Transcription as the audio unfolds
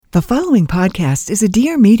The following podcast is a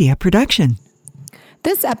Dear Media production.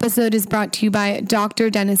 This episode is brought to you by Dr.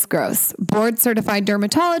 Dennis Gross, board-certified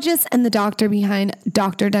dermatologist and the doctor behind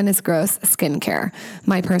Dr. Dennis Gross Skincare,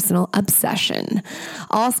 my personal obsession.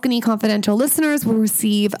 All Skinny Confidential listeners will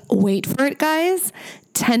receive, wait for it guys,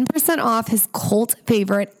 10% off his cult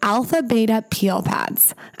favorite Alpha Beta Peel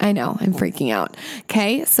Pads. I know, I'm freaking out.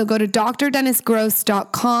 Okay, so go to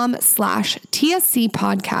drdennisgross.com/TSC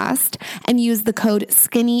podcast and use the code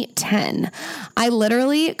SKINNY10. I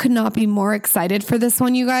literally could not be more excited for this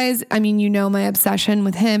one, you guys. I mean, you know my obsession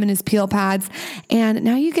with him and his peel pads, and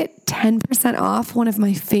now you get 10% off one of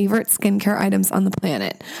my favorite skincare items on the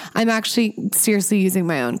planet. I'm actually seriously using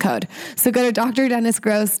my own code. So go to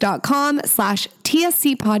drdennisgross.com/TSC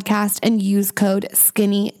podcast and use code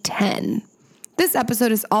SKINNY10. This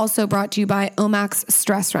episode is also brought to you by Omax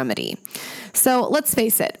Stress Remedy. So let's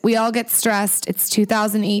face it, we all get stressed. It's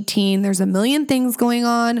 2018. There's a million things going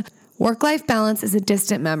on. Work-life balance is a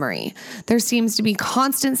distant memory. There seems to be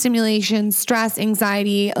constant stimulation, stress,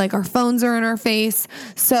 anxiety, like our phones are in our face.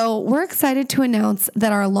 So we're excited to announce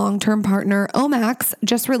that our long-term partner, Omax,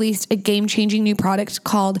 just released a game-changing new product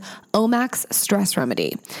called Omax Stress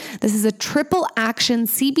Remedy. This is a triple action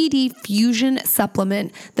CBD fusion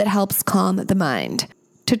supplement that helps calm the mind.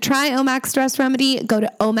 To try Omax Stress Remedy, go to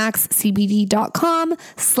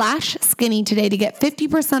omaxcbd.com/skinny today to get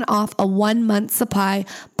 50% off a 1-month supply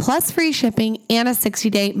plus free shipping and a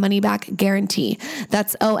 60-day money-back guarantee.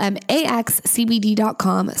 That's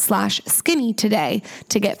omaxcbd.com/skinny today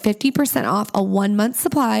to get 50% off a 1-month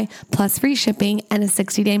supply plus free shipping and a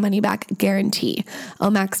 60-day money-back guarantee.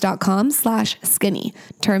 omax.com/skinny.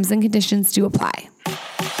 Terms and conditions do apply.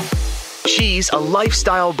 She's a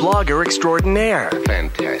lifestyle blogger extraordinaire.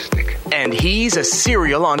 Fantastic. And he's a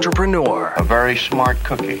serial entrepreneur. A very smart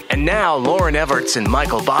cookie. And now Lauryn Evarts and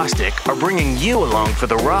Michael Bosstick are bringing you along for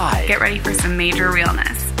the ride. Get ready for some major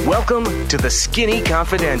realness. Welcome to the Skinny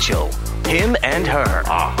Confidential. Him and her.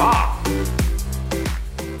 Aha!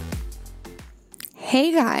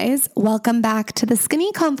 Hey guys, welcome back to the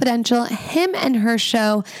Skinny Confidential Him and Her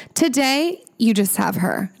show. Today, you just have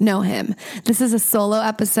her, no him. This is a solo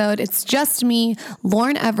episode. It's just me,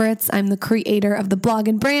 Lauryn Evarts. I'm the creator of the blog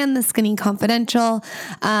and brand, The Skinny Confidential.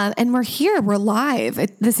 And we're here, we're live.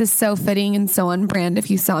 This is so fitting and so on brand if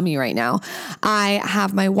you saw me right now. I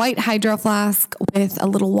have my white hydro flask with a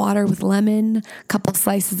little water with lemon, a couple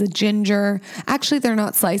slices of ginger. Actually, they're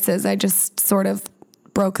not slices. I just sort of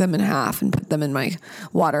broke them in half and put them in my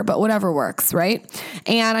water, but whatever works, right?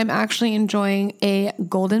 And I'm actually enjoying a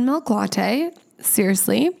golden milk latte,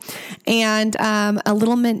 seriously, and a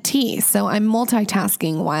little mint tea. So I'm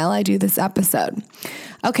multitasking while I do this episode.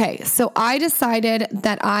 Okay, so I decided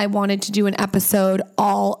that I wanted to do an episode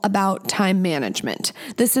all about time management.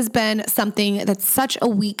 This has been something that's such a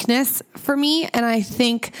weakness for me, and I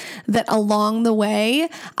think that along the way,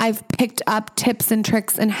 I've picked up tips and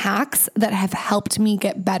tricks and hacks that have helped me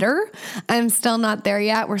get better. I'm still not there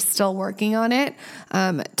yet. We're still working on it.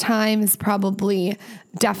 Time is probably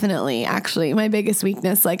definitely actually my biggest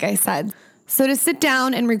weakness, like I said. So to sit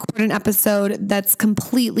down and record an episode that's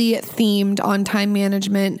completely themed on time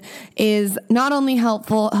management is not only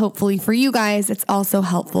helpful, hopefully for you guys, it's also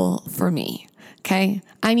helpful for me. Okay.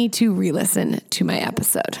 I need to re-listen to my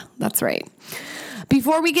episode. That's right.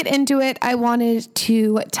 Before we get into it, I wanted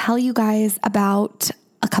to tell you guys about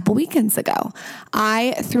a couple weekends ago.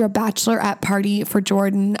 I threw a bachelorette party for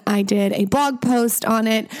Jordan. I did a blog post on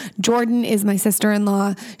it. Jordan is my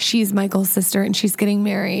sister-in-law. She's Michael's sister and she's getting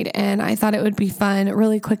married. And I thought it would be fun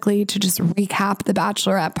really quickly to just recap the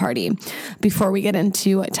bachelorette party before we get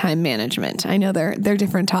into time management. I know they're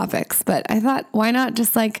different topics, but I thought why not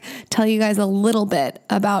just tell you guys a little bit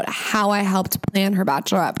about how I helped plan her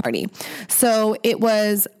bachelorette party. So it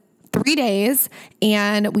was 3 days,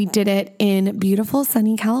 and we did it in beautiful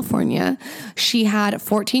sunny California. She had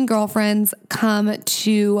 14 girlfriends come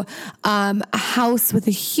to a house with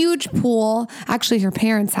a huge pool, actually her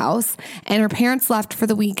parents' house, and her parents left for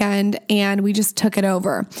the weekend, and we just took it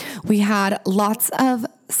over. We had lots of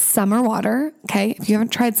summer water. Okay. If you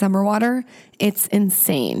haven't tried summer water, it's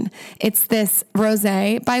insane. It's this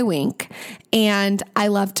rosé by Wink. And I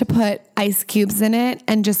love to put ice cubes in it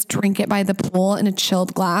and just drink it by the pool in a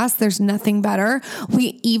chilled glass. There's nothing better.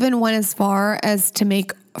 We even went as far as to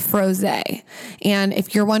make frosé. And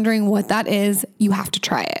if you're wondering what that is, you have to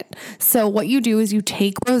try it. So what you do is you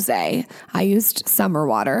take rosé. I used summer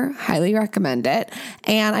water, highly recommend it.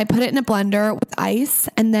 And I put it in a blender with ice.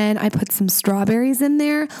 And then I put some strawberries in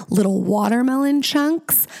there, little watermelon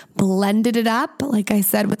chunks, blended it up, like I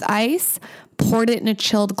said, with ice, poured it in a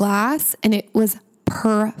chilled glass, and it was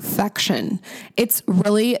perfection. It's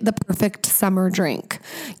really the perfect summer drink.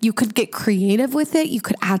 You could get creative with it. You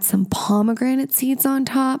could add some pomegranate seeds on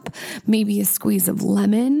top, maybe a squeeze of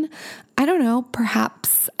lemon. I don't know,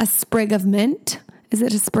 perhaps a sprig of mint. Is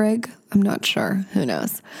it a sprig? I'm not sure. Who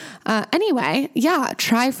knows? Anyway, yeah,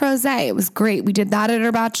 try frosé. It was great. We did that at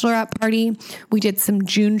our bachelorette party. We did some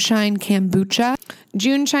June Shine kombucha.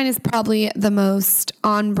 June Shine is probably the most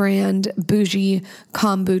on-brand bougie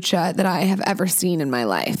kombucha that I have ever seen in my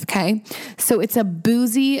life, okay? So it's a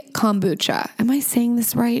boozy kombucha. Am I saying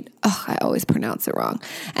this right? Oh, I always pronounce it wrong.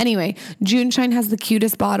 Anyway, June Shine has the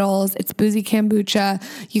cutest bottles. It's boozy kombucha.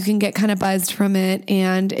 You can get kind of buzzed from it,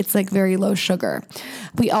 and it's like very low sugar.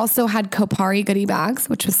 We also had Kopari goodie bags,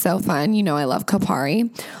 which was so fun. You know, I love Kopari.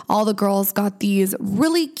 All the girls got these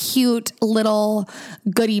really cute little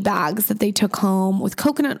goodie bags that they took home with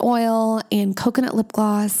coconut oil and coconut lip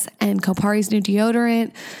gloss and Kopari's new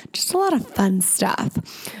deodorant. Just a lot of fun stuff.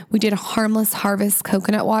 We did a harmless harvest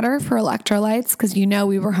coconut water for electrolytes because you know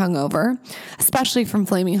we were hungover, especially from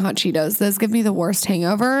Flaming Hot Cheetos. Those give me the worst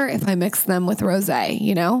hangover if I mix them with rosé,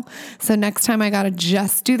 you know? So next time I got to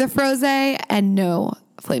just do the frosé and no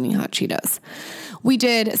Flaming Hot Cheetos. We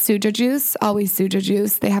did Suja juice, always Suja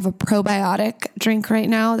juice. They have a probiotic drink right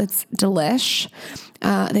now that's delish.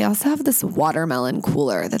 They also have this watermelon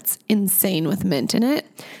cooler that's insane with mint in it.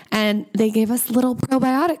 And they gave us little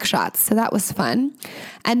probiotic shots. So that was fun.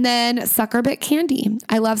 And then Sucker Bit candy.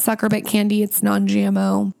 I love Sucker Bit candy. It's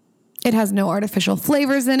non-GMO. It has no artificial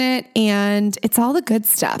flavors in it, and it's all the good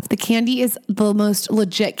stuff. The candy is the most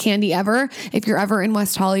legit candy ever. If you're ever in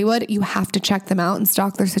West Hollywood, you have to check them out and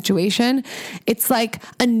stalk their situation. It's like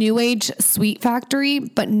a new age sweet factory,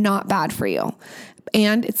 but not bad for you.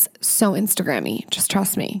 And it's so Instagram-y. Just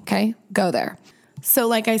trust me, okay? Go there. So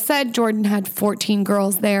like I said, Jordan had 14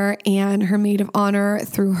 girls there, and her maid of honor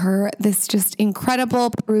threw her this just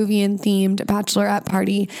incredible Peruvian-themed bachelorette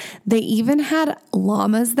party. They even had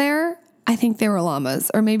llamas there. I think they were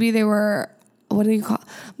llamas, or maybe they were, what do you call,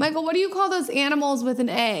 Michael, what do you call those animals with an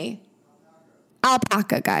A?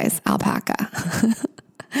 Alpaca, guys, alpaca.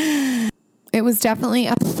 It was definitely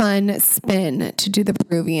a fun spin to do the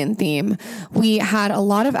Peruvian theme. We had a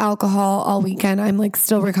lot of alcohol all weekend. I'm like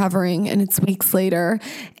still recovering and it's weeks later.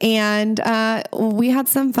 And we had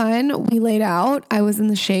some fun. We laid out. I was in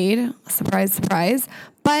the shade. Surprise, surprise.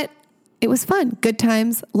 But it was fun. Good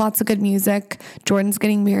times. Lots of good music. Jordan's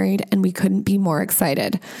getting married and we couldn't be more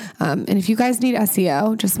excited. And if you guys need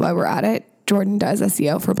SEO, just while we're at it, Jordan does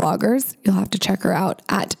SEO for bloggers. You'll have to check her out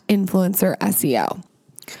at Influencer SEO.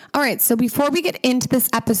 All right, so before we get into this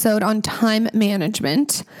episode on time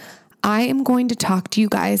management, I am going to talk to you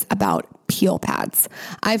guys about peel pads.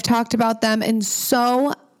 I've talked about them in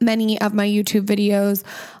so many of my YouTube videos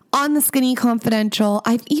on the Skinny Confidential.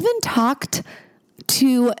 I've even talked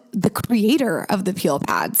to the creator of the peel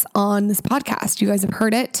pads on this podcast. You guys have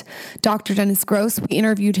heard it. Dr. Dennis Gross. We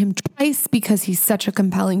interviewed him twice because he's such a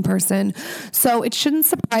compelling person. So it shouldn't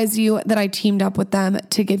surprise you that I teamed up with them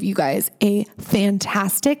to give you guys a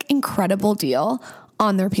fantastic, incredible deal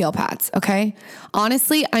on their peel pads. Okay.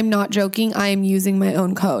 Honestly, I'm not joking. I am using my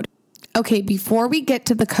own code. Okay, before we get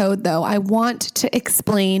to the code though, I want to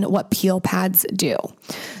explain what peel pads do.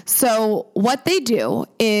 So what they do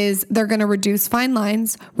is they're going to reduce fine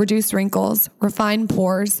lines, reduce wrinkles, refine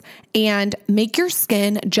pores, and make your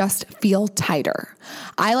skin just feel tighter.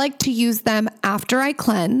 I like to use them after I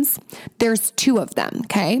cleanse. There's two of them,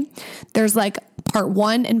 okay? There's like part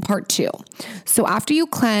 1 and part 2. So after you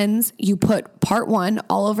cleanse, you put part 1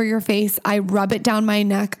 all over your face. I rub it down my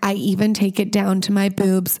neck. I even take it down to my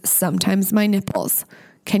boobs, sometimes my nipples.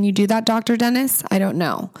 Can you do that, Dr. Dennis? I don't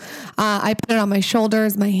know. I put it on my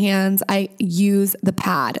shoulders, my hands. I use the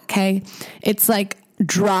pad, okay? It's like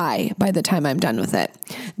dry by the time I'm done with it.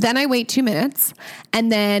 Then I wait 2 minutes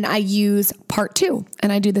and then I use part 2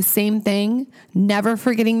 and I do the same thing, never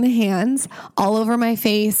forgetting the hands all over my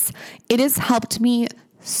face. It has helped me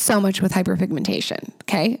so much with hyperpigmentation.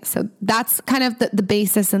 Okay. So that's kind of the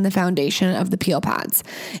basis and the foundation of the peel pads.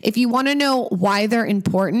 If you want to know why they're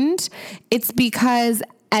important, it's because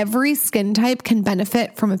every skin type can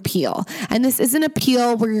benefit from a peel. And this isn't a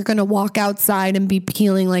peel where you're going to walk outside and be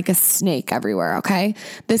peeling like a snake everywhere, okay?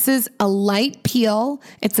 This is a light peel.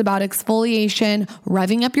 It's about exfoliation,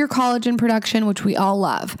 revving up your collagen production, which we all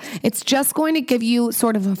love. It's just going to give you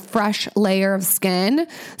sort of a fresh layer of skin.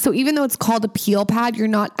 So even though it's called a peel pad, you're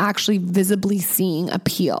not actually visibly seeing a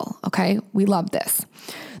peel, okay? We love this.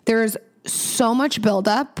 There's so much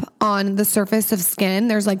buildup on the surface of skin.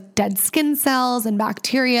 There's like dead skin cells and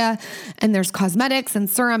bacteria, and there's cosmetics and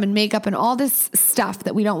serum and makeup and all this stuff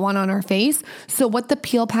that we don't want on our face. So what the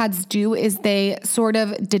peel pads do is they sort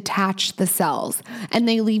of detach the cells and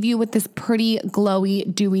they leave you with this pretty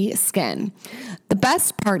glowy, dewy skin. The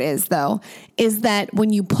best part is that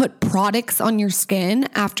when you put products on your skin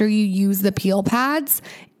after you use the peel pads,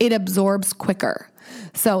 it absorbs quicker.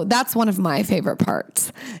 So that's one of my favorite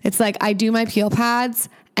parts. It's like I do my peel pads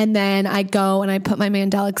and then I go and I put my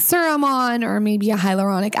Mandelic serum on or maybe a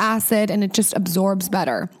hyaluronic acid and it just absorbs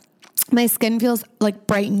better. My skin feels like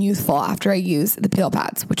bright and youthful after I use the peel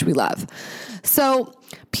pads, which we love. So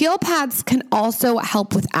peel pads can also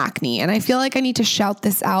help with acne. And I feel like I need to shout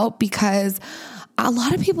this out because a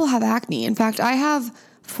lot of people have acne. In fact, I have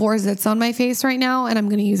 4 zits on my face right now and I'm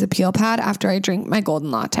going to use a peel pad after I drink my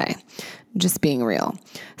golden latte. Just being real.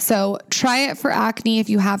 So try it for acne if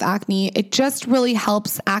you have acne. It just really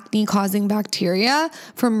helps acne causing bacteria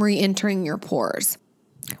from re-entering your pores.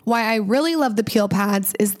 Why I really love the peel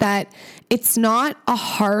pads is that it's not a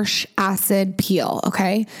harsh acid peel,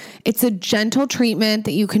 okay? It's a gentle treatment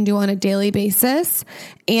that you can do on a daily basis,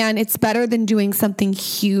 and it's better than doing something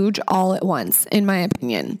huge all at once, in my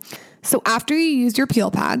opinion. So after you use your peel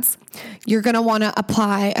pads, you're going to want to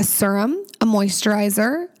apply a serum, a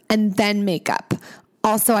moisturizer, and then makeup.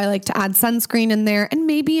 Also, I like to add sunscreen in there and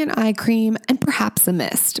maybe an eye cream and perhaps a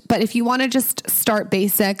mist. But if you want to just start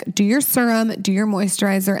basic, do your serum, do your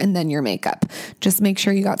moisturizer, and then your makeup. Just make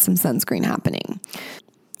sure you got some sunscreen happening.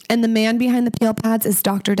 And the man behind the peel pads is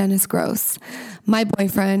Dr. Dennis Gross, my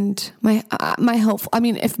boyfriend, my hopeful. I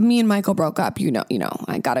mean, if me and Michael broke up, you know,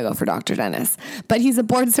 I gotta go for Dr. Dennis. But he's a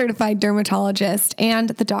board certified dermatologist and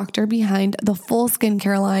the doctor behind the full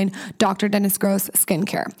skincare line, Dr. Dennis Gross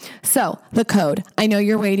Skincare. So the code. I know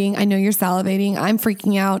you're waiting. I know you're salivating. I'm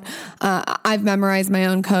freaking out. I've memorized my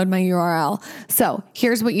own code, my URL. So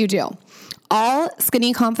here's what you do. All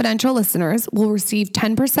Skinny Confidential listeners will receive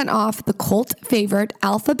 10% off the cult favorite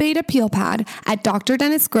Alpha Beta Peel Pad at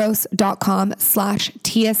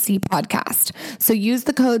drdennisgross.com/TSC podcast. So use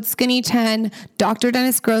the code skinny10,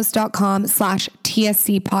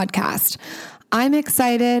 drdennisgross.com/TSC podcast. I'm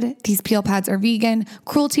excited. These peel pads are vegan,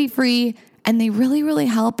 cruelty-free, and they really, really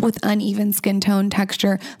help with uneven skin tone,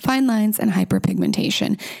 texture, fine lines, and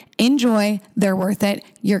hyperpigmentation. Enjoy. They're worth it.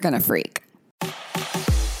 You're going to freak.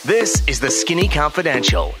 This is the Skinny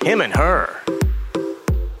Confidential, him and her.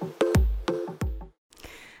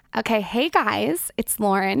 Okay, hey guys, it's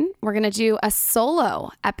Lauryn. We're going to do a solo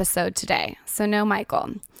episode today, so no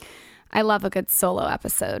Michael. I love a good solo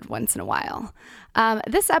episode once in a while.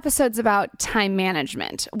 This episode's about time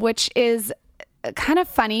management, which is kind of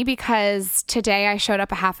funny because today I showed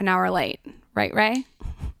up a half an hour late. Right, Ray?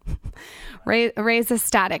 Ray's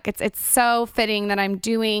ecstatic. It's so fitting that I'm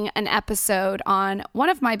doing an episode on one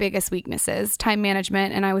of my biggest weaknesses, time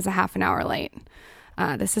management, and I was a half an hour late.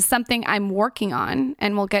 This is something I'm working on,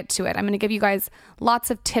 and we'll get to it. I'm going to give you guys lots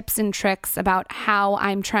of tips and tricks about how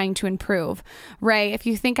I'm trying to improve. Ray, if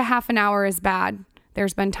you think a half an hour is bad,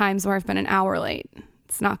 there's been times where I've been an hour late.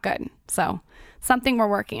 It's not good. So something we're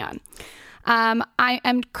working on. I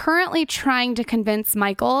am currently trying to convince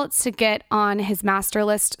Michael to get on his master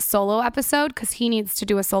list solo episode because he needs to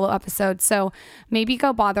do a solo episode. So maybe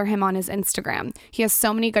go bother him on his Instagram. He has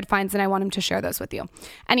so many good finds and I want him to share those with you.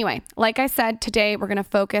 Anyway, like I said, today we're going to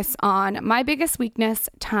focus on my biggest weakness,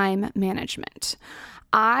 time management.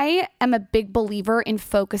 I am a big believer in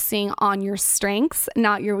focusing on your strengths,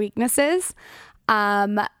 not your weaknesses.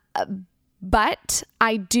 But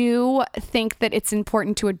I do think that it's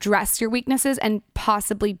important to address your weaknesses and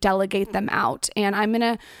possibly delegate them out. And I'm going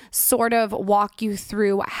to sort of walk you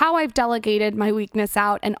through how I've delegated my weakness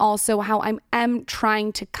out and also how I'm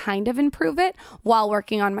trying to kind of improve it while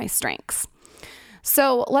working on my strengths.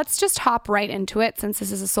 So let's just hop right into it since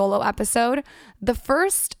this is a solo episode. The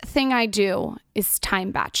first thing I do is time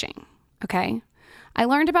batching, okay? I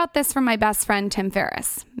learned about this from my best friend, Tim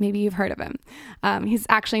Ferriss. Maybe you've heard of him. He's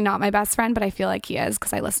actually not my best friend, but I feel like he is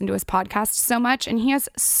because I listen to his podcast so much. And he has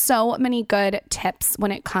so many good tips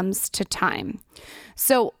when it comes to time.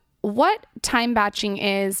 So what time batching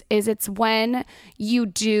is it's when you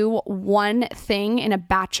do one thing in a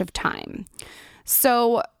batch of time.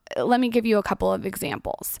 So let me give you a couple of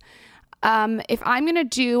examples. If I'm going to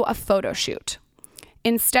do a photo shoot,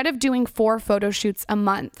 instead of doing 4 photo shoots a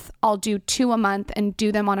month, I'll do 2 a month and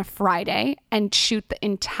do them on a Friday and shoot the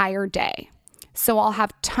entire day. So I'll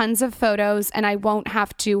have tons of photos and I won't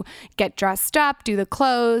have to get dressed up, do the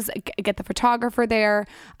clothes, get the photographer there,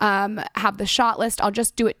 have the shot list. I'll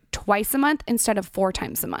just do it twice a month instead of 4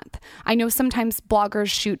 times a month. I know sometimes bloggers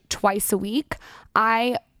shoot twice a week.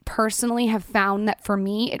 I personally have found that for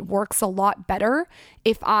me, it works a lot better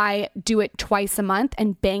if I do it twice a month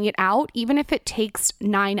and bang it out, even if it takes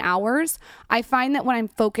 9 hours. I find that when I'm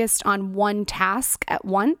focused on one task at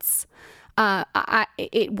once,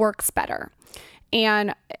 it works better.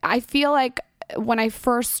 And I feel like when I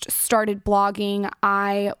first started blogging,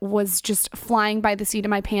 I was just flying by the seat of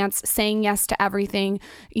my pants, saying yes to everything,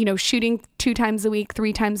 shooting 2 times a week,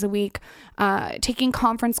 3 times a week, taking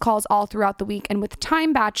conference calls all throughout the week. And with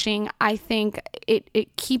time batching, I think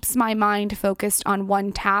it keeps my mind focused on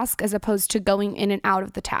one task as opposed to going in and out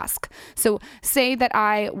of the task. So say that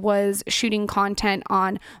I was shooting content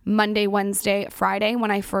on Monday, Wednesday, Friday.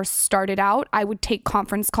 When I first started out, I would take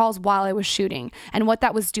conference calls while I was shooting. And what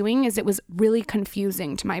that was doing is it was really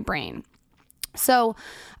confusing to my brain. So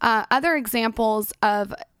other examples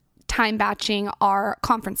of time batching are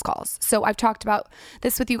conference calls. So I've talked about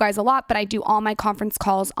this with you guys a lot, but I do all my conference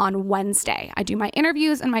calls on Wednesday. I do my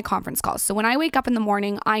interviews and my conference calls. So when I wake up in the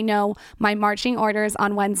morning, I know my marching orders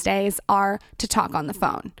on Wednesdays are to talk on the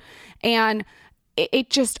phone. And it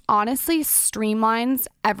just honestly streamlines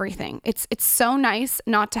everything. It's so nice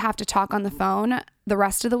not to have to talk on the phone the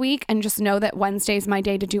rest of the week and just know that Wednesday's my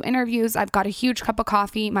day to do interviews. I've got a huge cup of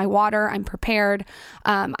coffee, my water, I'm prepared.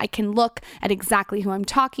 I can look at exactly who I'm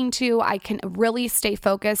talking to. I can really stay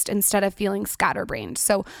focused instead of feeling scatterbrained.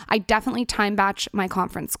 So I definitely time batch my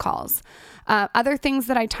conference calls. Other things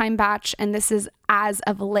that I time batch, and this is as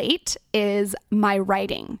of late, is my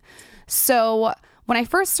writing. So when I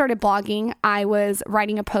first started blogging, I was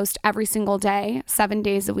writing a post every single day, 7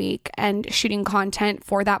 days a week, and shooting content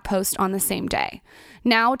for that post on the same day.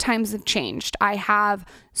 Now times have changed. I have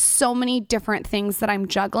so many different things that I'm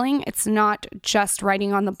juggling. It's not just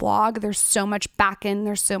writing on the blog. There's so much back end,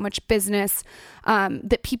 there's so much business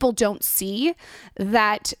that people don't see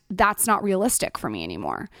that's not realistic for me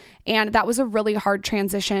anymore. And that was a really hard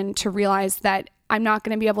transition to realize that I'm not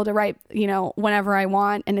going to be able to write, whenever I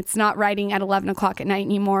want. And it's not writing at 11 o'clock at night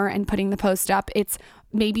anymore and putting the post up. It's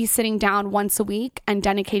maybe sitting down once a week and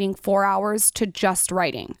dedicating 4 hours to just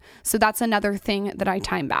writing. So that's another thing that I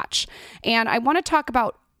time batch. And I want to talk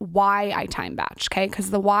about why I time batch, okay? Because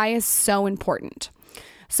the why is so important.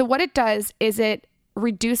 So what it does is it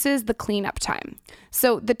reduces the cleanup time.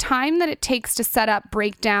 So the time that it takes to set up,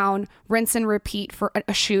 break down, rinse and repeat for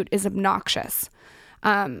a shoot is obnoxious.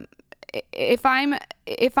 If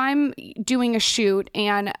I'm doing a shoot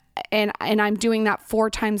and I'm doing that 4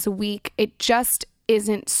 times a week, it just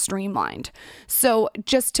isn't streamlined. So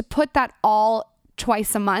just to put that all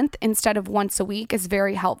twice a month instead of once a week is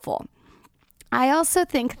very helpful. I also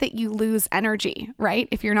think that you lose energy, right?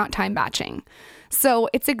 If you're not time batching. So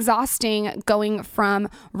it's exhausting going from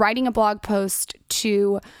writing a blog post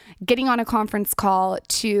to getting on a conference call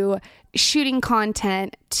to shooting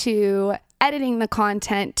content to editing the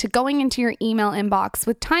content to going into your email inbox.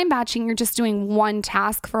 With time batching, you're just doing one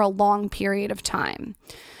task for a long period of time.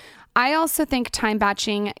 I also think time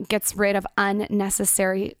batching gets rid of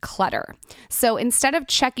unnecessary clutter. So instead of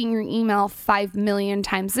checking your email 5 million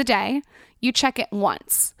times a day, you check it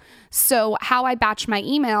once. So how I batch my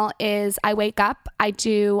email is I wake up, I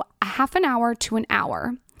do a half an hour to an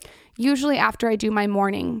hour, usually after I do my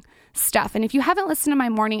morning stuff. And if you haven't listened to my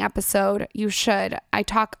morning episode, you should. I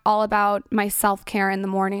talk all about my self-care in the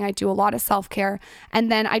morning. I do a lot of self-care. And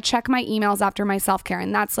then I check my emails after my self-care.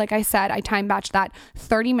 And that's, like I said, I time batch that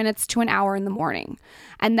 30 minutes to an hour in the morning.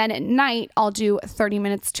 And then at night, I'll do 30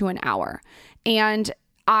 minutes to an hour. And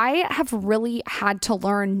I have really had to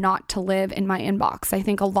learn not to live in my inbox. I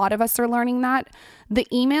think a lot of us are learning that. The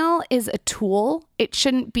email is a tool. It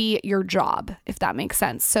shouldn't be your job, if that makes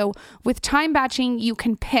sense. So with time batching, you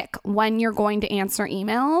can pick when you're going to answer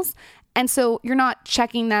emails. And so you're not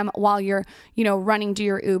checking them while you're, running to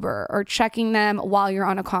your Uber or checking them while you're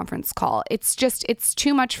on a conference call. It's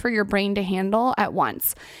too much for your brain to handle at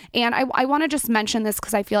once. And I want to just mention this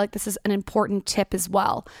because I feel like this is an important tip as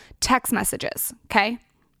well. Text messages, okay?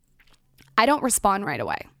 I don't respond right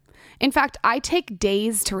away. In fact, I take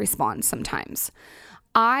days to respond sometimes.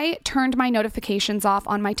 I turned my notifications off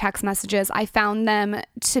on my text messages. I found them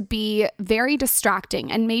to be very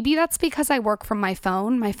distracting. And maybe that's because I work from my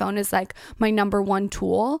phone. My phone is like my number one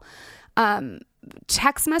tool.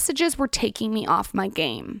 Text messages were taking me off my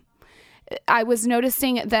game. I was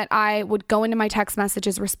noticing that I would go into my text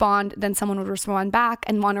messages, respond, then someone would respond back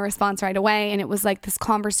and want a response right away. And it was like this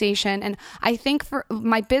conversation. And I think for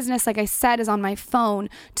my business, like I said, is on my phone.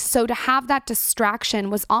 So to have that distraction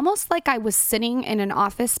was almost like I was sitting in an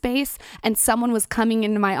office space and someone was coming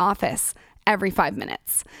into my office every 5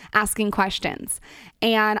 minutes asking questions.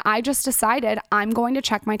 And I just decided I'm going to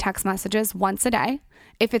check my text messages once a day.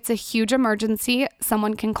 If it's a huge emergency,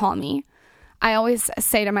 someone can call me. I always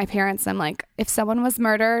say to my parents, I'm like, if someone was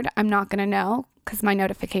murdered, I'm not going to know because my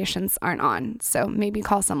notifications aren't on. So maybe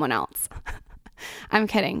call someone else. I'm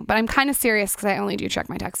kidding, but I'm kind of serious because I only do check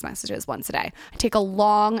my text messages once a day. I take a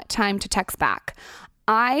long time to text back.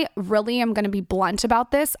 I really am going to be blunt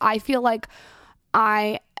about this. I feel like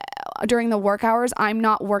during the work hours, I'm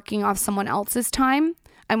not working off someone else's time.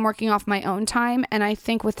 I'm working off my own time. And I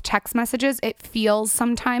think with text messages, it feels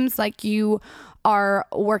sometimes like you are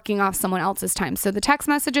working off someone else's time. So the text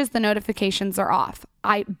messages, the notifications are off.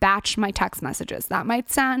 I batch my text messages. That might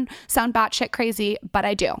sound batshit crazy, but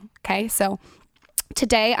I do. Okay. So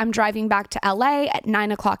today I'm driving back to LA at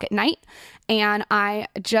 9:00 at night, and I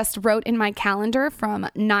just wrote in my calendar from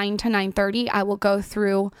 9 to 9:30. I will go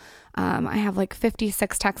through, I have like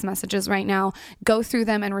 56 text messages right now, go through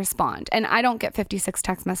them and respond. And I don't get 56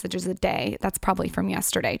 text messages a day. That's probably from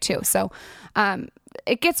yesterday too. So,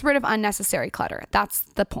 it gets rid of unnecessary clutter. That's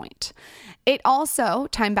the point. It also,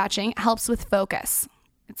 time batching, helps with focus.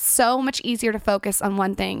 It's so much easier to focus on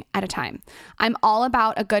one thing at a time. I'm all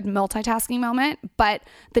about a good multitasking moment, but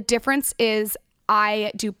the difference is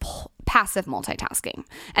I do passive multitasking.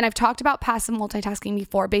 And I've talked about passive multitasking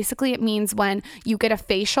before. Basically, it means when you get a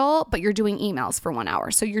facial, but you're doing emails for 1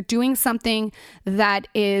 hour. So you're doing something that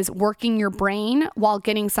is working your brain while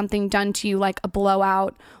getting something done to you, like a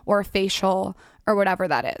blowout or a facial or whatever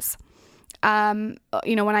that is.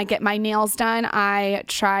 When I get my nails done, I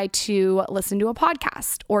try to listen to a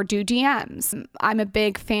podcast or do DMs. I'm a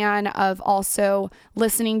big fan of also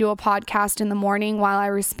listening to a podcast in the morning while I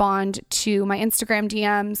respond to my Instagram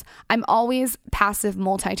DMs. I'm always passive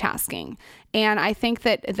multitasking. And I think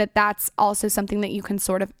that's also something that you can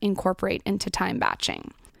sort of incorporate into time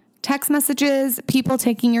batching. Text messages, people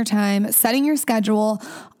taking your time, setting your schedule,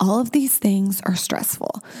 all of these things are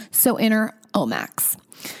stressful. So enter Omax.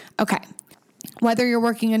 Okay. Whether you're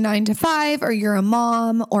working a 9 to 5 or you're a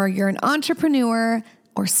mom or you're an entrepreneur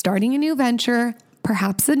or starting a new venture,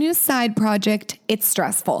 perhaps a new side project, it's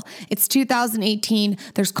stressful. It's 2018.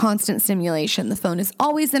 There's constant stimulation. The phone is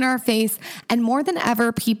always in our face, and more than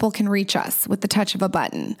ever, people can reach us with the touch of a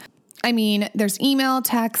button. I mean, there's email,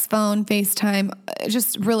 text, phone, FaceTime,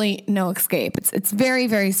 just really no escape. It's very,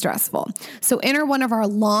 very stressful. So enter one of our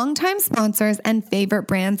longtime sponsors and favorite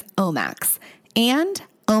brands, Omax. And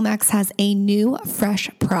Omax has a new fresh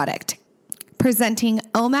product. Presenting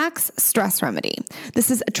Omax Stress Remedy. This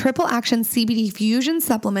is a triple action CBD fusion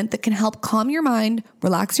supplement that can help calm your mind,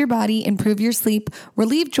 relax your body, improve your sleep,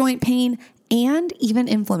 relieve joint pain, and even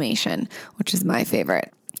inflammation, which is my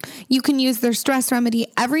favorite. You can use their stress remedy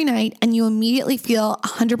every night and you immediately feel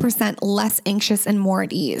 100% less anxious and more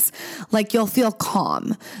at ease. Like you'll feel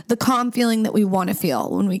calm, the calm feeling that we want to feel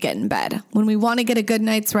when we get in bed, when we want to get a good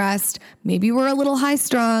night's rest. Maybe we're a little high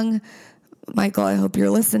strung. Michael, I hope you're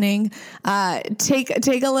listening. Take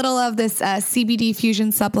a little of this CBD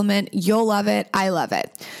fusion supplement. You'll love it. I love it.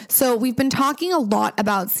 So we've been talking a lot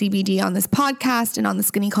about CBD on this podcast and on the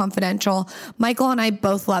Skinny Confidential. Michael and I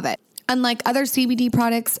both love it. Unlike other CBD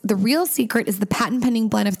products, the real secret is the patent-pending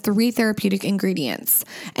blend of 3 therapeutic ingredients,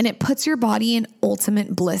 and it puts your body in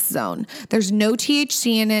ultimate bliss zone. There's no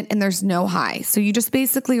THC in it, and there's no high, so you just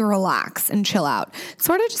basically relax and chill out. It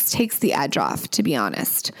sort of just takes the edge off, to be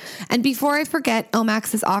honest. And before I forget,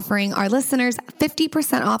 Omax is offering our listeners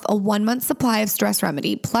 50% off a 1-month supply of Stress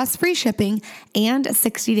Remedy, plus free shipping and a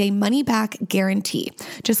 60-day money-back guarantee.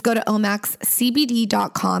 Just go to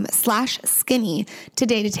omaxcbd.com/skinny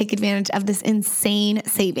today to take advantage of this insane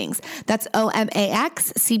savings. That's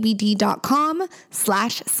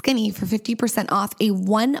omaxcbd.com/skinny for 50% off a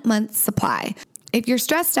 1-month supply. If you're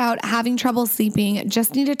stressed out, having trouble sleeping,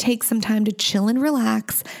 just need to take some time to chill and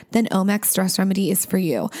relax, then Omax Stress Remedy is for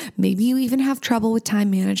you. Maybe you even have trouble with time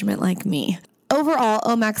management like me. Overall,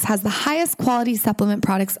 Omax has the highest quality supplement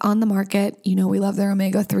products on the market. You know we love their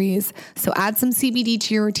omega-3s. So add some CBD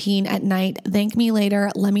to your routine at night. Thank me later.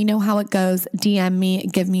 Let me know how it goes. DM me.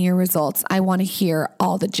 Give me your results. I want to hear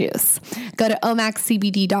all the juice. Go to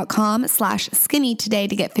omaxcbd.com/skinny today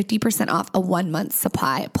to get 50% off a 1-month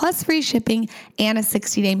supply, plus free shipping and a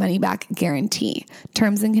 60-day money-back guarantee.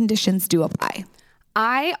 Terms and conditions do apply.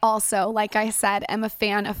 I also, like I said, am a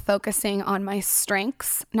fan of focusing on my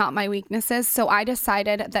strengths, not my weaknesses. So I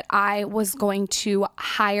decided that I was going to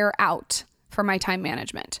hire out for my time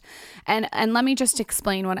management. And let me just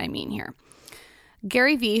explain what I mean here.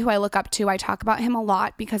 Gary Vee, who I look up to, I talk about him a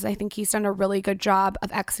lot because I think he's done a really good job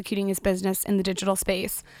of executing his business in the digital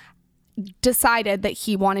space, decided that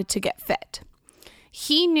he wanted to get fit.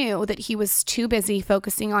 He knew that he was too busy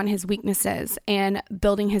focusing on his weaknesses and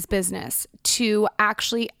building his business to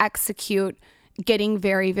actually execute getting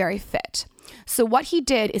very, very fit. So what he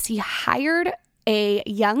did is he hired a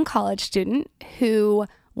young college student who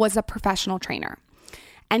was a professional trainer.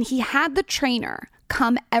 And he had the trainer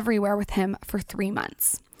come everywhere with him for 3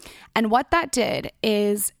 months. And what that did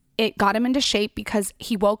is it got him into shape because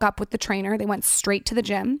he woke up with the trainer. They went straight to the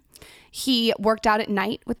gym. He worked out at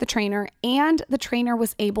night with the trainer, and the trainer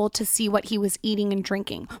was able to see what he was eating and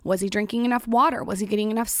drinking. Was he drinking enough water? Was he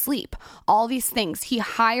getting enough sleep? All these things. He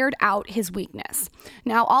hired out his weakness.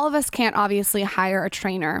 Now, all of us can't obviously hire a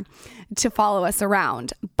trainer to follow us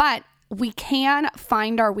around, but we can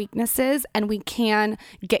find our weaknesses and we can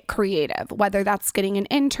get creative, whether that's getting an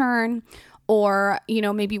intern or,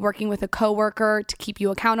 maybe working with a coworker to keep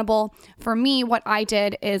you accountable. For me, what I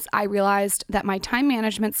did is I realized that my time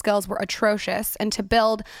management skills were atrocious, and to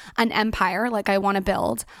build an empire like I want to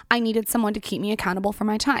build, I needed someone to keep me accountable for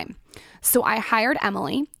my time. So I hired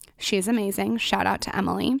Emily. She's amazing. Shout out to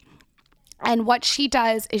Emily. And what she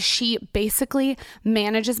does is she basically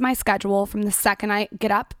manages my schedule from the second I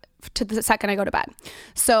get up to the second I go to bed.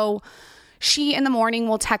 So she in the morning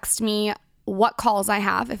will text me what calls I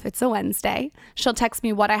have. If it's a Wednesday, she'll text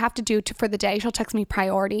me what I have to do for the day. She'll text me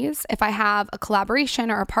priorities. If I have a collaboration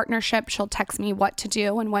or a partnership, she'll text me what to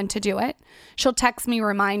do and when to do it. She'll text me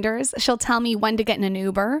reminders. She'll tell me when to get in an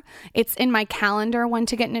Uber. It's in my calendar when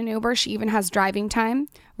to get in an Uber. She even has driving time.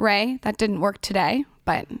 Ray, that didn't work today,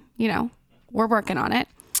 but we're working on it.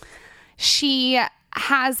 She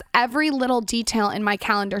has every little detail in my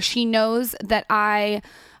calendar. She knows that I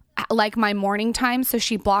like my morning time, so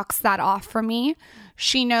she blocks that off for me.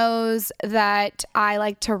 She knows that I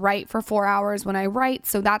like to write for 4 hours when I write,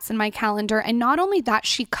 so that's in my calendar. And not only that,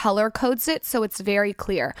 she color codes it so it's very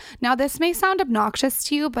clear. Now, this may sound obnoxious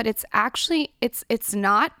to you, but it's actually, it's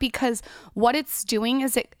not, because what it's doing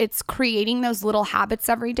is it's creating those little habits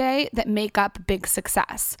every day that make up big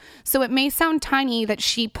success. So it may sound tiny that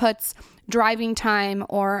she puts driving time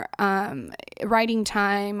or writing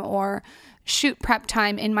time or shoot prep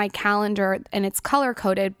time in my calendar, and it's color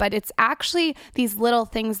coded, but it's actually these little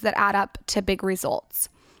things that add up to big results.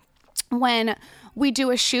 When we do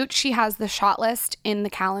a shoot, she has the shot list in the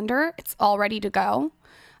calendar. It's all ready to go.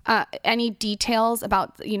 Any details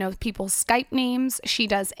about, people's Skype names, she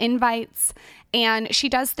does invites, and she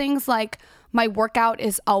does things like my workout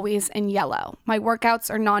is always in yellow. My workouts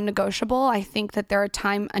are non-negotiable. I think that they're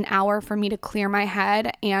an hour for me to clear my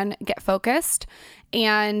head and get focused.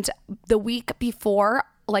 And the week before,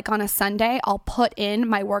 like on a Sunday, I'll put in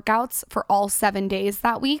my workouts for all 7 days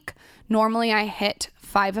that week. Normally I hit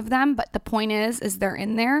 5 of them, but the point is they're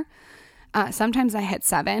in there. Sometimes I hit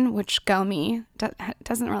 7, which go me.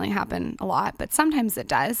 Doesn't really happen a lot, but sometimes it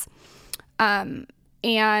does. And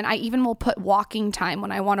I even will put walking time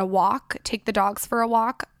when I want to walk, take the dogs for a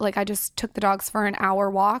walk. Like I just took the dogs for an hour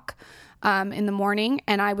walk in the morning,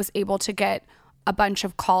 and I was able to get a bunch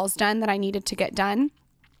of calls done that I needed to get done.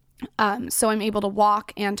 So I'm able to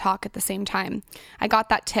walk and talk at the same time. I got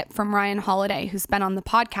that tip from Ryan Holiday, who's been on the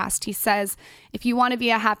podcast. He says, if you want to be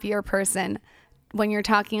a happier person, when you're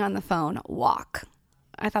talking on the phone, walk.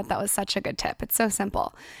 I thought that was such a good tip. It's so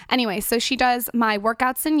simple. Anyway, so she does my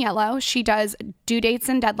workouts in yellow. She does due dates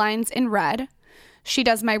and deadlines in red. She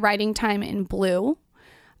does my writing time in blue.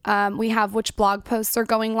 We have which blog posts are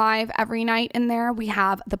going live every night in there. We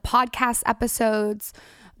have the podcast episodes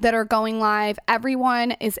that are going live.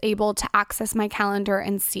 Everyone is able to access my calendar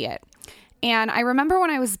and see it. And I remember when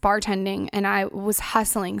I was bartending and I was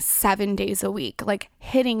hustling 7 days a week, like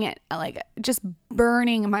hitting it, like just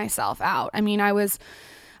burning myself out. I mean, I was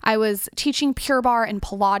teaching Pure Barre and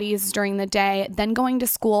Pilates during the day, then going to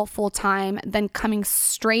school full time, then coming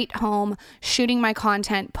straight home, shooting my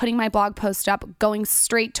content, putting my blog post up, going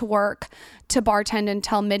straight to work to bartend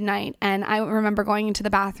until midnight. And I remember going into the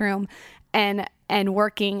bathroom and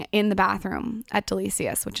working in the bathroom at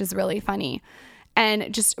Delicious, which is really funny,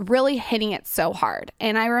 and just really hitting it so hard.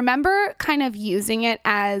 And I remember kind of using it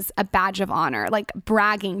as a badge of honor, like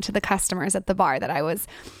bragging to the customers at the bar that I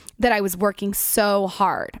was working so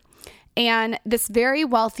hard. And this very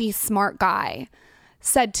wealthy, smart guy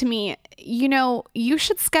said to me, you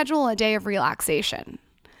should schedule a day of relaxation.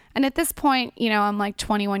 And at this point, I'm like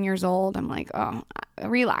 21 years old. I'm like, oh,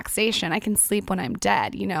 relaxation. I can sleep when I'm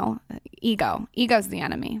dead, Ego's the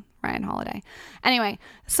enemy. Ryan Holiday. Anyway,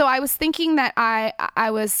 so I was thinking that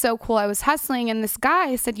I was so cool. I was hustling, and this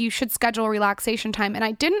guy said you should schedule relaxation time, and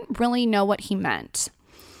I didn't really know what he meant.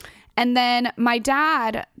 And then my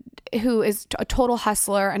dad, who is a total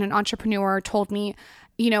hustler and an entrepreneur, told me,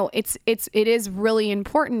 it is really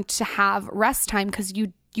important to have rest time because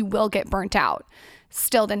you will get burnt out.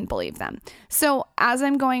 Still didn't believe them. So as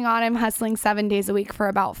I'm going on, I'm hustling 7 days a week for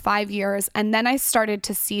about 5 years. And then I started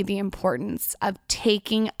to see the importance of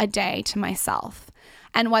taking a day to myself.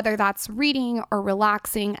 And whether that's reading or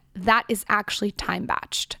relaxing, that is actually time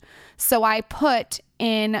batched. So I put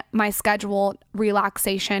in my schedule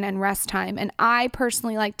relaxation and rest time. And I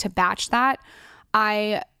personally like to batch that.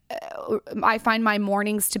 I find my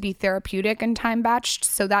mornings to be therapeutic and time batched.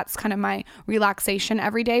 So that's kind of my relaxation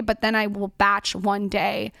every day. But then I will batch one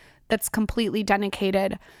day that's completely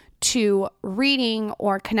dedicated to reading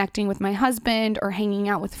or connecting with my husband or hanging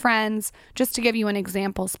out with friends. Just to give you an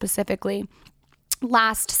example specifically,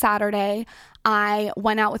 last Saturday, I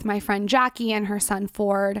went out with my friend Jackie and her son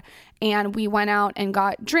Ford, and we went out and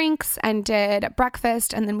got drinks and did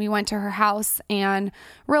breakfast, and then we went to her house and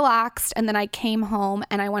relaxed, and then I came home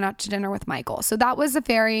and I went out to dinner with Michael. So that was a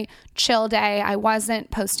very chill day. I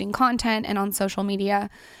wasn't posting content and on social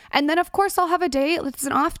media. And then of course I'll have a day, it's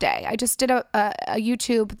an off day. I just did a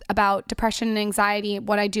YouTube about depression and anxiety,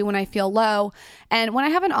 what I do when I feel low. And when I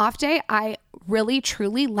have an off day, I really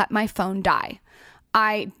truly let my phone die.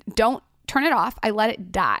 I don't turn it off. I let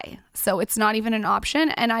it die. So it's not even an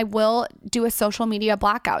option. And I will do a social media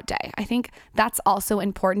blackout day. I think that's also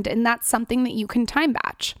important. And that's something that you can time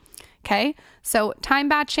batch. Okay. So time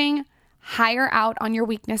batching, hire out on your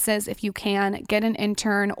weaknesses if you can, get an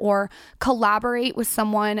intern or collaborate with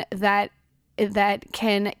someone that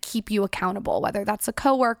can keep you accountable, whether that's a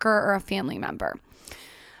coworker or a family member.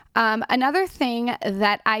 Another thing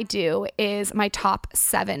that I do is my top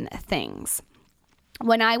 7 things.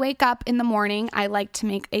 When I wake up in the morning, I like to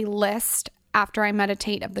make a list after I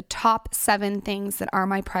meditate of the top 7 things that are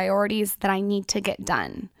my priorities that I need to get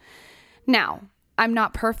done. Now, I'm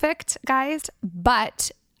not perfect, guys, but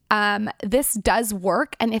this does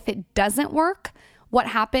work. And if it doesn't work, what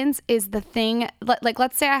happens is the thing, like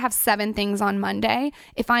let's say I have 7 things on Monday.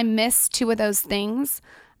 If I miss 2 of those things,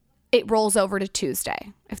 it rolls over to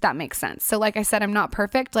Tuesday, if that makes sense. So like I said, I'm not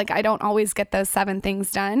perfect. Like I don't always get those 7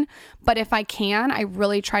 things done, but if I can, I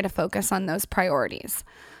really try to focus on those priorities.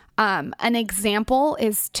 An example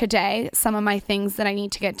is today, some of my things that I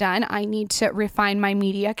need to get done. I need to refine my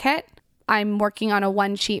media kit. I'm working on a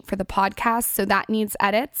 1 sheet for the podcast, so that needs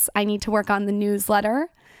edits. I need to work on the newsletter.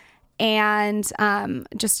 And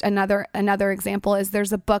just another example is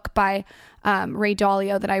there's a book by Ray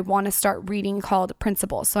Dalio that I want to start reading called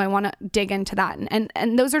Principles. So I want to dig into that.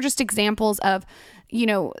 And those are just examples of,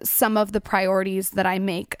 some of the priorities that I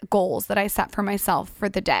make, goals that I set for myself for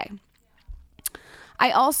the day. I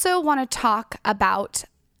also want to talk about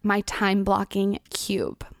my time blocking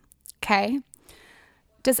cube. Okay.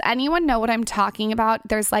 Does anyone know what I'm talking about?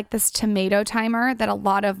 There's like this tomato timer that a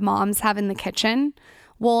lot of moms have in the kitchen.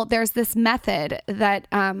 Well, there's this method that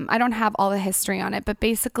I don't have all the history on it, but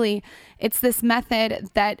basically it's this method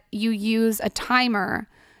that you use a timer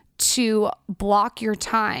to block your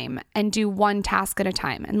time and do one task at a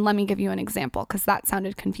time. And let me give you an example because that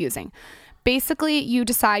sounded confusing. Basically, you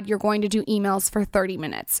decide you're going to do emails for 30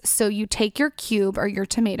 minutes. So you take your cube or your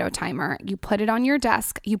tomato timer, you put it on your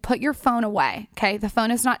desk, you put your phone away, okay? The phone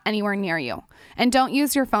is not anywhere near you. And don't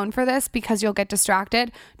use your phone for this because you'll get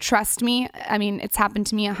distracted. Trust me, it's happened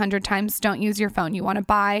to me 100 times. Don't use your phone. You want to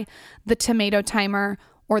buy the tomato timer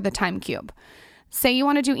or the time cube. Say you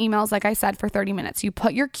want to do emails, like I said, for 30 minutes. You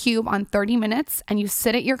put your cube on 30 minutes and you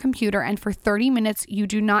sit at your computer, and for 30 minutes, you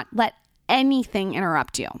do not let anything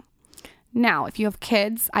interrupt you. Now, if you have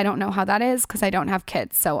kids, I don't know how that is because I don't have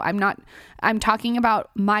kids. So I'm talking about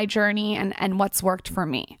my journey and what's worked for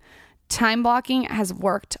me. Time blocking has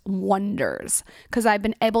worked wonders because I've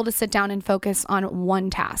been able to sit down and focus on one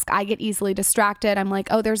task. I get easily distracted. I'm like,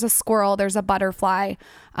 oh, there's a squirrel, there's a butterfly.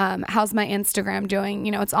 How's my Instagram doing?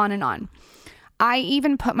 It's on and on. I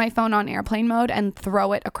even put my phone on airplane mode and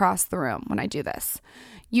throw it across the room when I do this.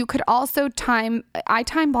 You could also time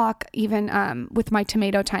block even with my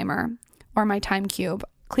tomato timer or my time cube,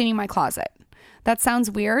 cleaning my closet. That sounds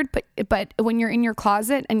weird, but when you're in your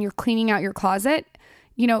closet and you're cleaning out your closet,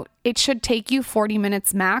 it should take you 40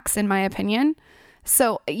 minutes max, in my opinion.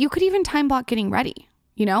 So you could even time block getting ready.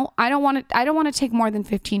 I don't want to take more than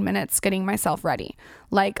 15 minutes getting myself ready.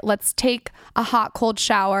 Like, let's take a hot, cold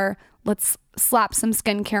shower. Let's slap some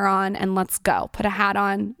skincare on and let's go. Put a hat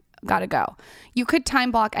on, gotta go. You could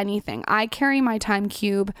time block anything. I carry my time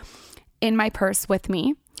cube in my purse with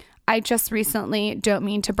me. I just recently, don't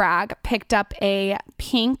mean to brag, picked up a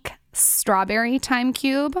pink strawberry time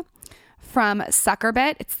cube from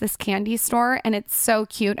Suckerbit. It's this candy store and it's so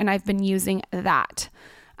cute, and I've been using that.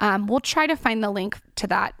 We'll try to find the link to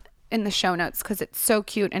that in the show notes because it's so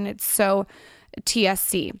cute and it's so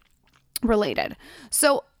TSC related.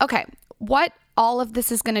 So, okay, what all of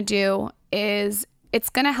this is going to do is it's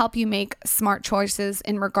going to help you make smart choices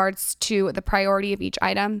in regards to the priority of each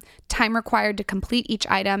item, time required to complete each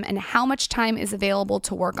item, and how much time is available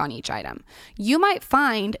to work on each item. You might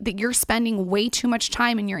find that you're spending way too much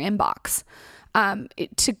time in your inbox.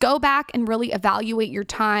 To go back and really evaluate your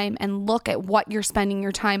time and look at what you're spending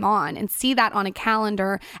your time on and see that on a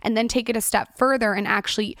calendar, and then take it a step further and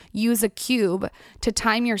actually use a cube to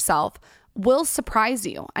time yourself will surprise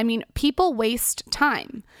you. I mean, people waste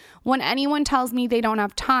time. When anyone tells me they don't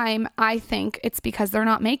have time, I think it's because they're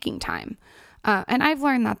not making time. And I've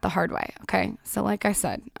learned that the hard way. Okay. So like I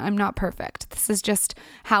said, I'm not perfect. This is just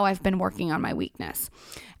how I've been working on my weakness.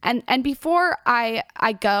 And before I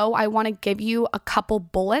go, I want to give you a couple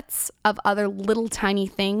bullets of other little tiny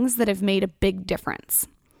things that have made a big difference.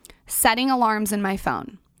 Setting alarms in my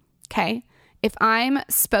phone. Okay. If I'm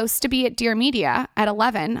supposed to be at Dear Media at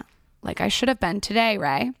 11, like I should have been today,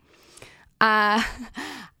 Ray,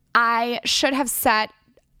 I should have set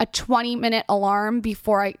a 20-minute alarm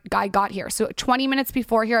before I got here. So 20 minutes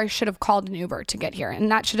before here, I should have called an Uber to get here. And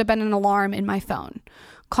that should have been an alarm in my phone.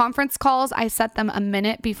 Conference calls, I set them a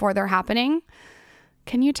minute before they're happening.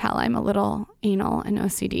 Can you tell I'm a little anal and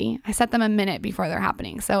OCD? I set them a minute before they're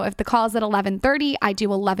happening. So if the call is at 11:30, I do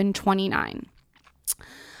 11:29.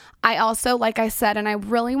 I also, like I said, and I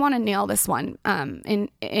really want to nail this one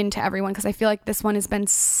into everyone, because I feel like this one has been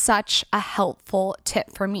such a helpful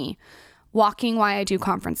tip for me. Walking while I do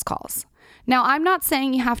conference calls. Now, I'm not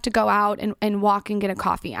saying you have to go out and walk and get a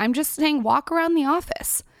coffee. I'm just saying walk around the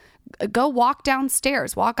office. Go walk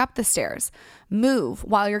downstairs, walk up the stairs, move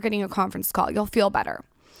while you're getting a conference call. You'll feel better.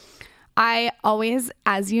 I always,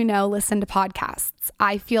 as you know, listen to podcasts.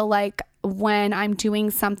 I feel like when I'm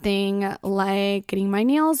doing something like getting my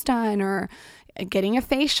nails done or getting a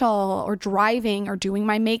facial or driving or doing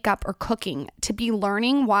my makeup or cooking, to be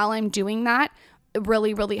learning while I'm doing that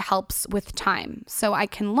really, really helps with time. So I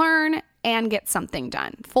can learn and get something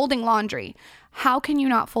done. Folding laundry. How can you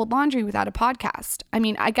not fold laundry without a podcast? I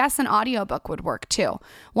mean, I guess an audiobook would work too.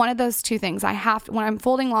 One of those two things. When I'm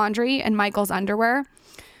folding laundry in Michael's underwear,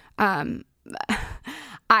 I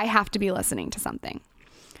have to be listening to something.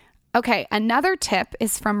 Okay, another tip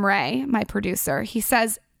is from Ray, my producer. He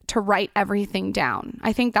says to write everything down.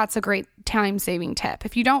 I think that's a great time-saving tip.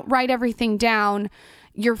 If you don't write everything down,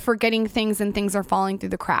 you're forgetting things and things are falling through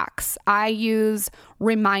the cracks. I use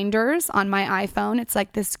reminders on my iPhone. It's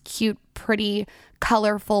like this cute, pretty,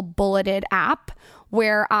 colorful, bulleted app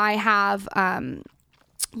where I have,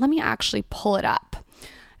 let me actually pull it up.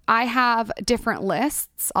 I have different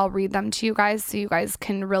lists. I'll read them to you guys so you guys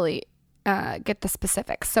can really get the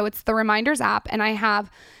specifics. So it's the reminders app, and I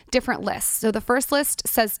have different lists. So the first list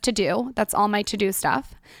says to do. That's all my to-do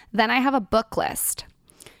stuff. Then I have a book list.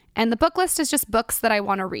 And the book list is just books that I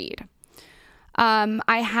want to read.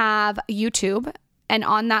 I have YouTube, and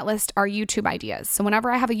on that list are YouTube ideas. So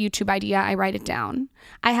whenever I have a YouTube idea, I write it down.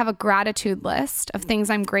 I have a gratitude list of things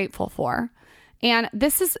I'm grateful for. And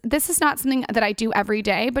this is not something that I do every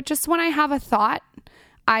day, but just when I have a thought,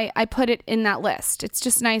 I put it in that list. It's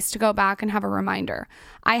just nice to go back and have a reminder.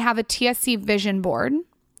 I have a TSC vision board.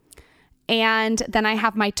 And then I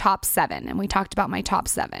have my top 7, and we talked about my top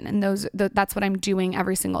 7, and that's what I'm doing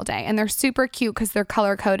every single day. And they're super cute because they're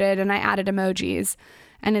color coded, and I added emojis,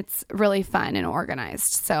 and it's really fun and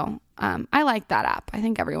organized. So I like that app. I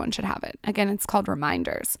think everyone should have it. Again, it's called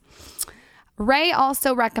Reminders. Ray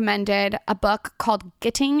also recommended a book called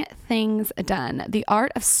Getting Things Done: The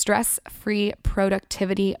Art of Stress-Free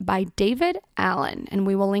Productivity by David Allen, and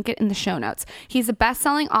we will link it in the show notes. He's a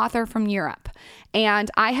best-selling author from Europe,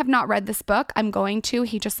 and I have not read this book. I'm going to.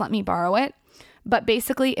 He just let me borrow it. But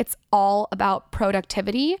basically, it's all about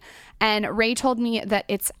productivity. And Ray told me that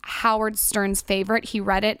it's Howard Stern's favorite. He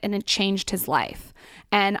read it and it changed his life.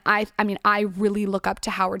 And I really look up to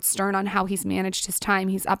Howard Stern on how he's managed his time.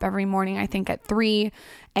 He's up every morning, I think at 3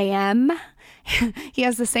 a.m. He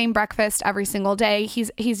has the same breakfast every single day.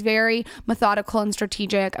 He's very methodical and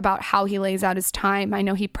strategic about how he lays out his time. I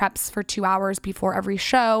know he preps for 2 hours before every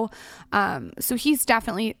show. So he's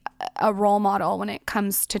definitely a role model when it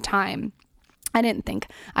comes to time. I didn't think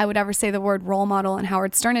I would ever say the word role model and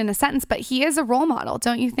Howard Stern in a sentence, but he is a role model,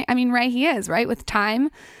 don't you think? I mean, Ray, he is, right? With time.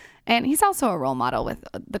 And he's also a role model with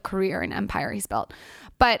the career and empire he's built.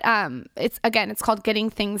 But it's called Getting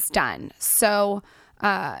Things Done. So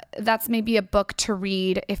that's maybe a book to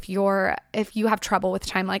read if you have trouble with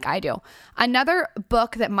time like I do. Another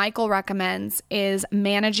book that Michael recommends is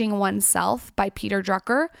Managing Oneself by Peter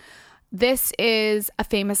Drucker. This is a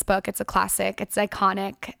famous book. It's a classic. It's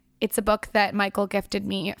iconic. It's a book that Michael gifted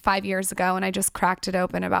me 5 years ago, and I just cracked it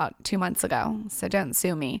open about 2 months ago. So don't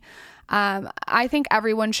sue me. I think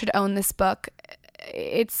everyone should own this book.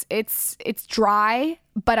 It's dry,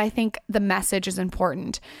 but I think the message is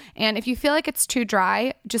important. And if you feel like it's too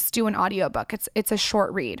dry, just do an audiobook. It's a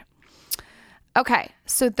short read. Okay,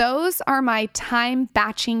 so those are my time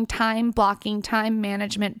batching, time blocking, time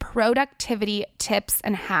management, productivity tips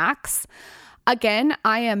and hacks. Again,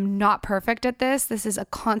 I am not perfect at this. This is a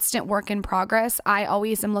constant work in progress. I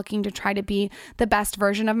always am looking to try to be the best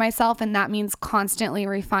version of myself, and that means constantly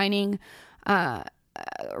refining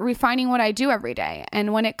what I do every day.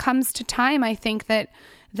 And when it comes to time, I think that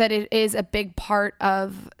it is a big part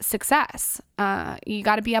of success. You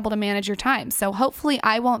got to be able to manage your time. So hopefully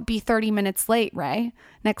I won't be 30 minutes late, Ray,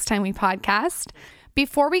 next time we podcast.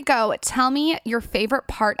 Before we go, tell me your favorite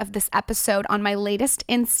part of this episode on my latest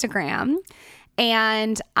Instagram,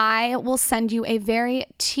 and I will send you a very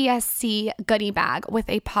TSC goodie bag with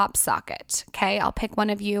a pop socket. Okay, I'll pick one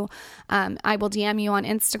of you. I will DM you on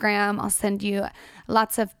Instagram. I'll send you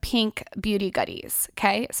lots of pink beauty goodies.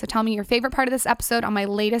 Okay, so tell me your favorite part of this episode on my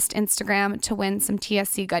latest Instagram to win some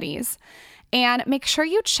TSC goodies. And make sure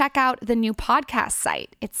you check out the new podcast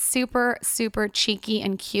site. It's super, super cheeky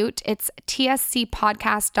and cute. It's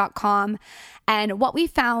tscpodcast.com. And what we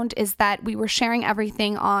found is that we were sharing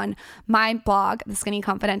everything on my blog,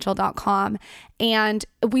 theskinnyconfidential.com, and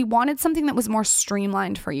we wanted something that was more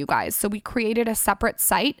streamlined for you guys. So we created a separate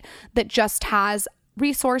site that just has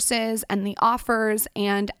resources and the offers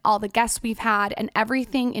and all the guests we've had and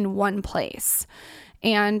everything in one place.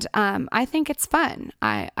 And I think it's fun.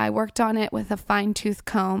 I worked on it with a fine-tooth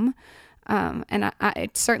comb, and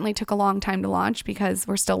it certainly took a long time to launch because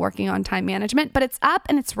we're still working on time management, but it's up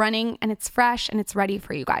and it's running and it's fresh and it's ready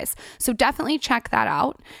for you guys. So definitely check that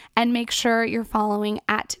out and make sure you're following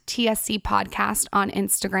at TSC Podcast on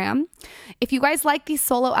Instagram. If you guys like these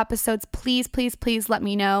solo episodes, please, please, please let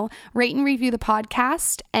me know. Rate and review the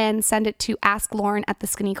podcast and send it to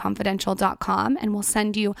asklauren@theskinnyconfidential.com, and we'll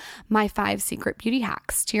send you my 5 secret beauty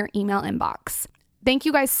hacks to your email inbox. Thank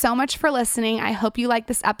you guys so much for listening. I hope you like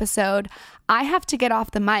this episode. I have to get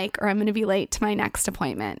off the mic or I'm going to be late to my next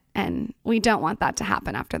appointment. And we don't want that to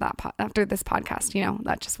happen after this podcast. You know,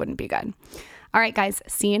 that just wouldn't be good. All right, guys,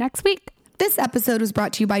 see you next week. This episode was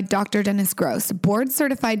brought to you by Dr. Dennis Gross,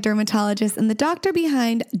 board-certified dermatologist and the doctor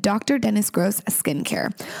behind Dr. Dennis Gross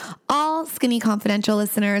Skincare. All Skinny Confidential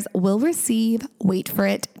listeners will receive, wait for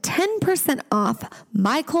it, 10% off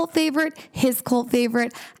my cult favorite, his cult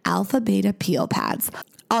favorite, Alpha Beta Peel Pads.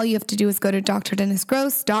 All you have to do is go to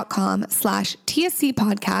drdennisgross.com/TSC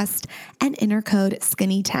podcast and enter code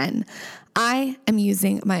SKINNY10. I am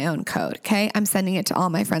using my own code, okay? I'm sending it to all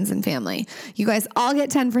my friends and family. You guys all get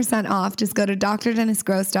 10% off. Just go to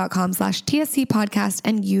drdennisgross.com/TSC podcast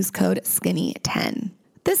and use code SKINNY10.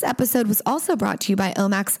 This episode was also brought to you by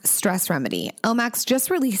Omax Stress Remedy. Omax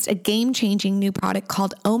just released a game-changing new product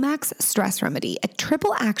called Omax Stress Remedy, a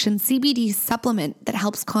triple-action CBD supplement that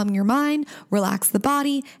helps calm your mind, relax the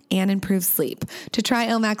body, and improve sleep. To try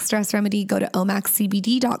Omax Stress Remedy, go to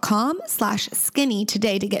omaxcbd.com/skinny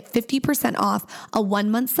today to get 50% off a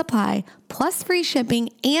 1-month supply, plus free shipping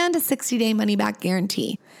and a 60-day money-back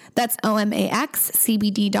guarantee. That's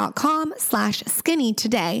omaxcbd.com/skinny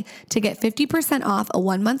today to get 50% off a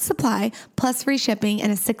 1-month supply, plus free shipping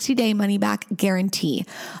and a 60-day money-back guarantee.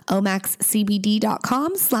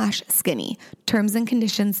 omaxcbd.com/skinny. Terms and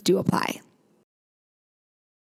conditions do apply.